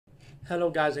Hello,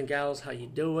 guys and gals. How you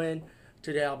doing?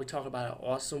 Today I'll be talking about an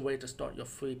awesome way to start your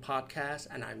free podcast,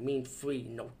 and I mean free.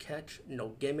 No catch, no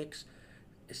gimmicks.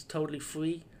 It's totally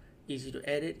free, easy to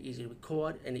edit, easy to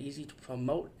record, and easy to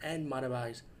promote and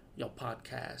monetize your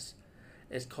podcast.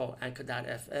 It's called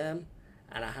Anchor.fm,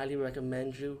 and I highly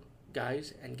recommend you,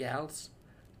 guys and gals,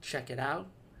 check it out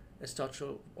and start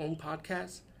your own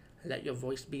podcast and let your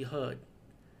voice be heard.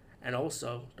 And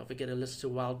also, don't forget to listen to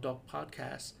Wild Dog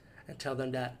Podcast and tell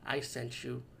them that I sent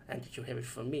you and that you hear it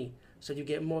from me. So you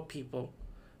get more people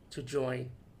to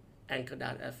join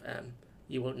Anchor.fm.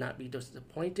 You will not be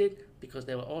disappointed because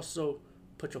they will also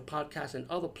put your podcast in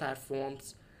other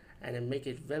platforms and then make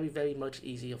it very, very much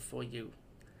easier for you.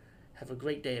 Have a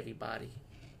great day, everybody.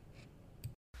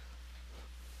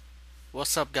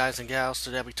 What's up, guys and gals?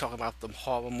 Today we're talking about the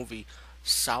horror movie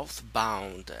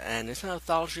Southbound, and it's an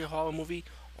anthology horror movie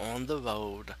on the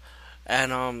road.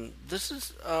 And this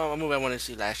is a movie I wanted to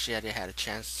see last year. I didn't have a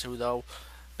chance to though.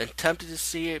 Been tempted to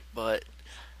see it, but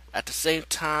at the same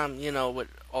time, with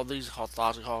all these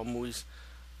anthology horror movies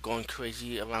going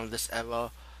crazy around this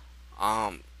era,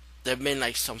 um, there've been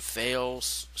like some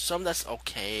fails, some that's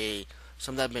okay,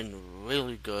 some that have been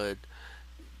really good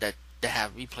that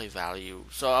have replay value.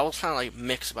 So I was kind of like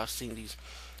mixed about seeing these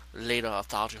later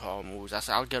anthology horror movies. I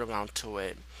said I'll get around to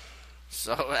it.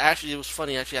 So actually, it was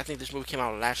funny. Actually, I think this movie came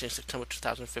out last year in September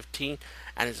 2015,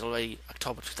 and it's already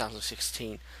October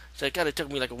 2016. So it kind of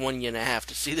took me like 1 year and a half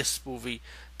to see this movie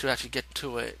to actually get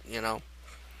to it.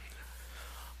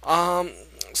 Um,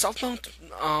 Southbound.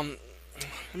 Let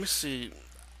me see.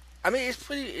 I mean, it's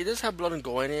pretty. It does have blood and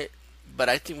gore in it, but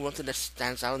I think one thing that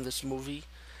stands out in this movie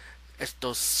is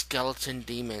those skeleton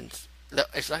demons.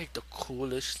 It's like the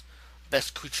coolest,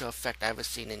 best creature effect I've ever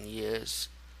seen in years.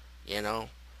 You know,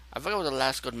 I forgot what the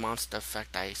last good monster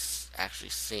effect actually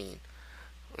seen.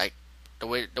 Like the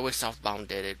way Southbound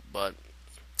did it, but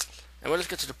and let's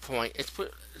get to the point.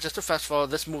 Just to fast forward.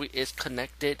 This movie is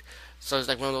connected, so it's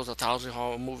like one of those anthology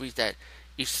horror movies that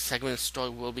each segment of the story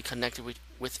will be connected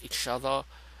with each other.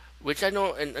 Which I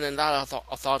know in a lot of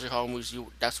anthology horror movies,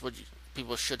 that's what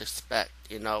people should expect.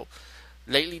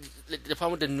 Lately, the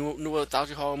problem with the newer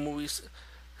anthology horror movies,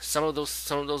 some of those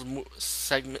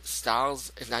segment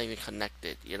styles is not even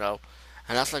connected. And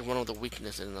that's like one of the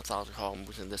weaknesses in anthology horror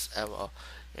movies in this era.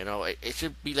 It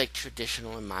should be like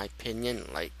traditional in my opinion,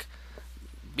 like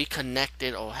be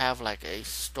connected or have like a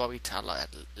storyteller at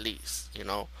least.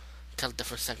 Tell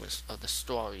different segments of the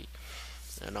story.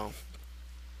 You know.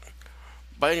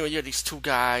 But anyway, you have these two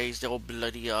guys. They're all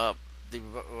bloody up. They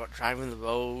driving the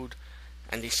road,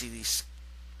 and they see these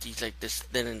like this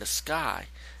thing in the sky.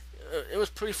 It was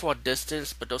pretty far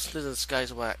distance, but those things in the sky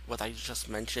is what I just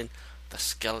mentioned, the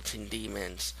skeleton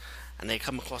demons. And they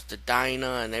come across the diner,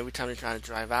 and every time they're trying to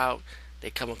drive out, they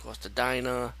come across the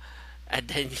diner, and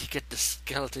then you get the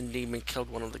skeleton demon killed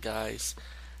one of the guys,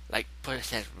 like put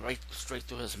his head right straight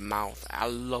through his mouth. I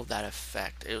love that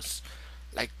effect. It was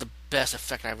like the best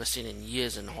effect I've ever seen in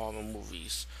years in horror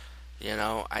movies.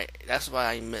 That's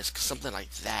why I miss something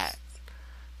like that.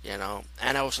 And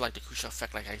I also like the crucial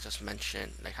effect, like I just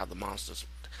mentioned, like how the monsters,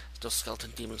 those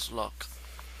skeleton demons look.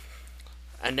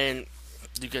 And then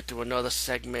you get to another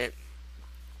segment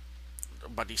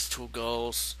about these two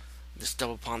girls, they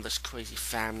stumble upon this crazy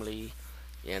family,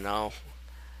 you know.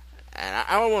 And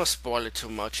I don't want to spoil it too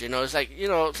much, it's like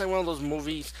one of those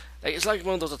movies, like it's like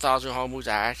one of those 1,000 horror movies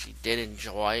I actually did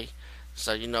enjoy.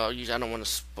 So usually I don't want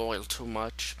to spoil too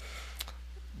much.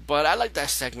 But I like that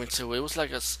segment too. It was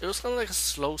kind of like a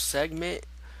slow segment,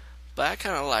 but I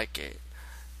kind of like it.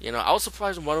 I was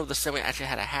surprised one of the segment actually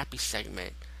had a happy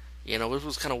segment. Which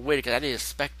was kind of weird because I didn't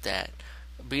expect that.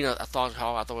 Being a thought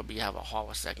horror, I thought it'd be have a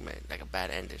horror segment, like a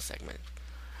bad ending segment.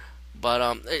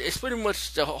 But it's pretty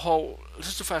much the whole.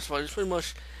 Just to fast forward, it's pretty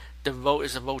much the road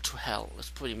is a road to hell. It's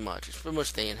pretty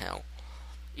much they in hell.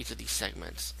 Each of these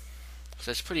segments,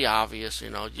 so it's pretty obvious.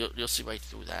 You'll see right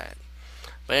through that.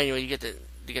 But anyway, you get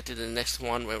to the next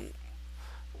one when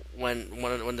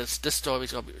this story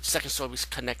is gonna be second story is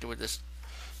connected with the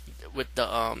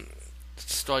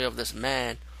story of this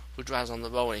man who drives on the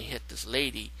road and he hit this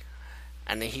lady,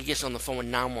 and then he gets on the phone with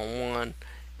 911,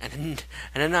 and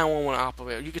the 911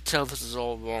 operator, you could tell this is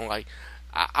all wrong. Like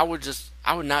I would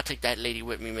not take that lady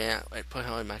with me, man. Like put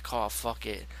her in my car. Fuck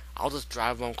it. I'll just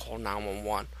drive home, call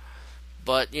 911.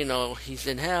 But he's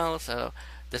in hell, so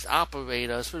this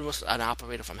operator is pretty much an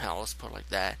operator from hell. Let's put it like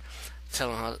that,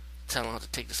 telling her to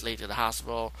take this lady to the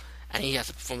hospital, and he has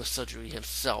to perform the surgery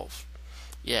himself.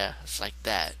 Yeah, it's like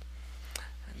that.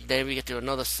 And then we get to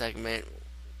another segment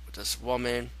with this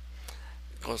woman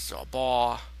goes to a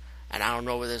bar, and I don't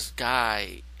know where this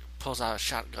guy pulls out a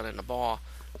shotgun in the bar,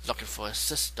 looking for his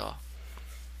sister.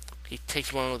 He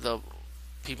takes one of the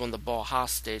people in the bar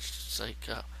hostage so he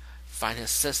could find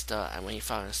his sister. And when he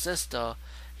found his sister,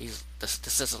 the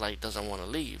sister like doesn't want to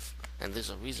leave, and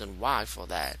there's a reason why for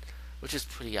that, which is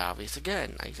pretty obvious.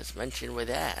 Again, I just mentioned with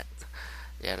that,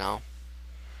 you know.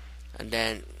 And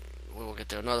then we will get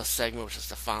to another segment, which is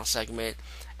the final segment,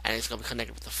 and it's gonna be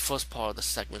connected with the first part of the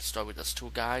segment story with those two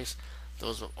guys,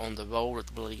 those on the road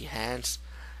with bloody hands.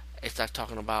 It's like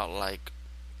talking about like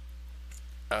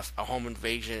a home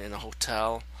invasion in a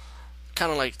hotel,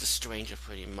 kind of like The Stranger,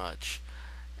 pretty much.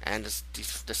 And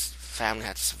this family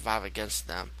had to survive against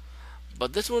them.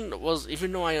 But this one was,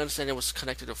 even though I understand it was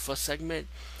connected to the first segment,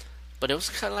 but it was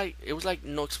kind of like it was like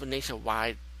no explanation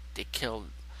why they killed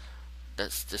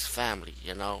this family.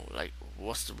 You know, like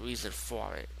what's the reason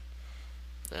for it?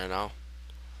 You know.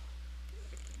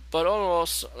 But overall,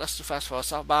 let's do fast forward.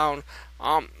 Southbound.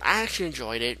 I actually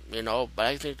enjoyed it, you know. But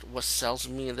I think what sells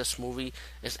me in this movie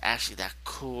is actually that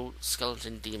cool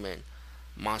skeleton demon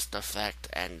monster effect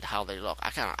and how they look.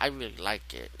 I really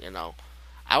like it, you know.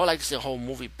 I would like to see a whole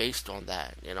movie based on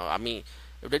that, you know. I mean,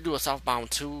 if they do a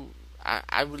Southbound 2,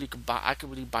 I really could buy. I could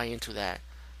really buy into that.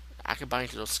 I could buy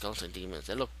into those skeleton demons.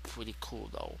 They look pretty cool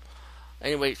though.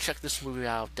 Anyway, check this movie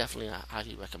out. Definitely, I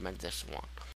highly recommend this one.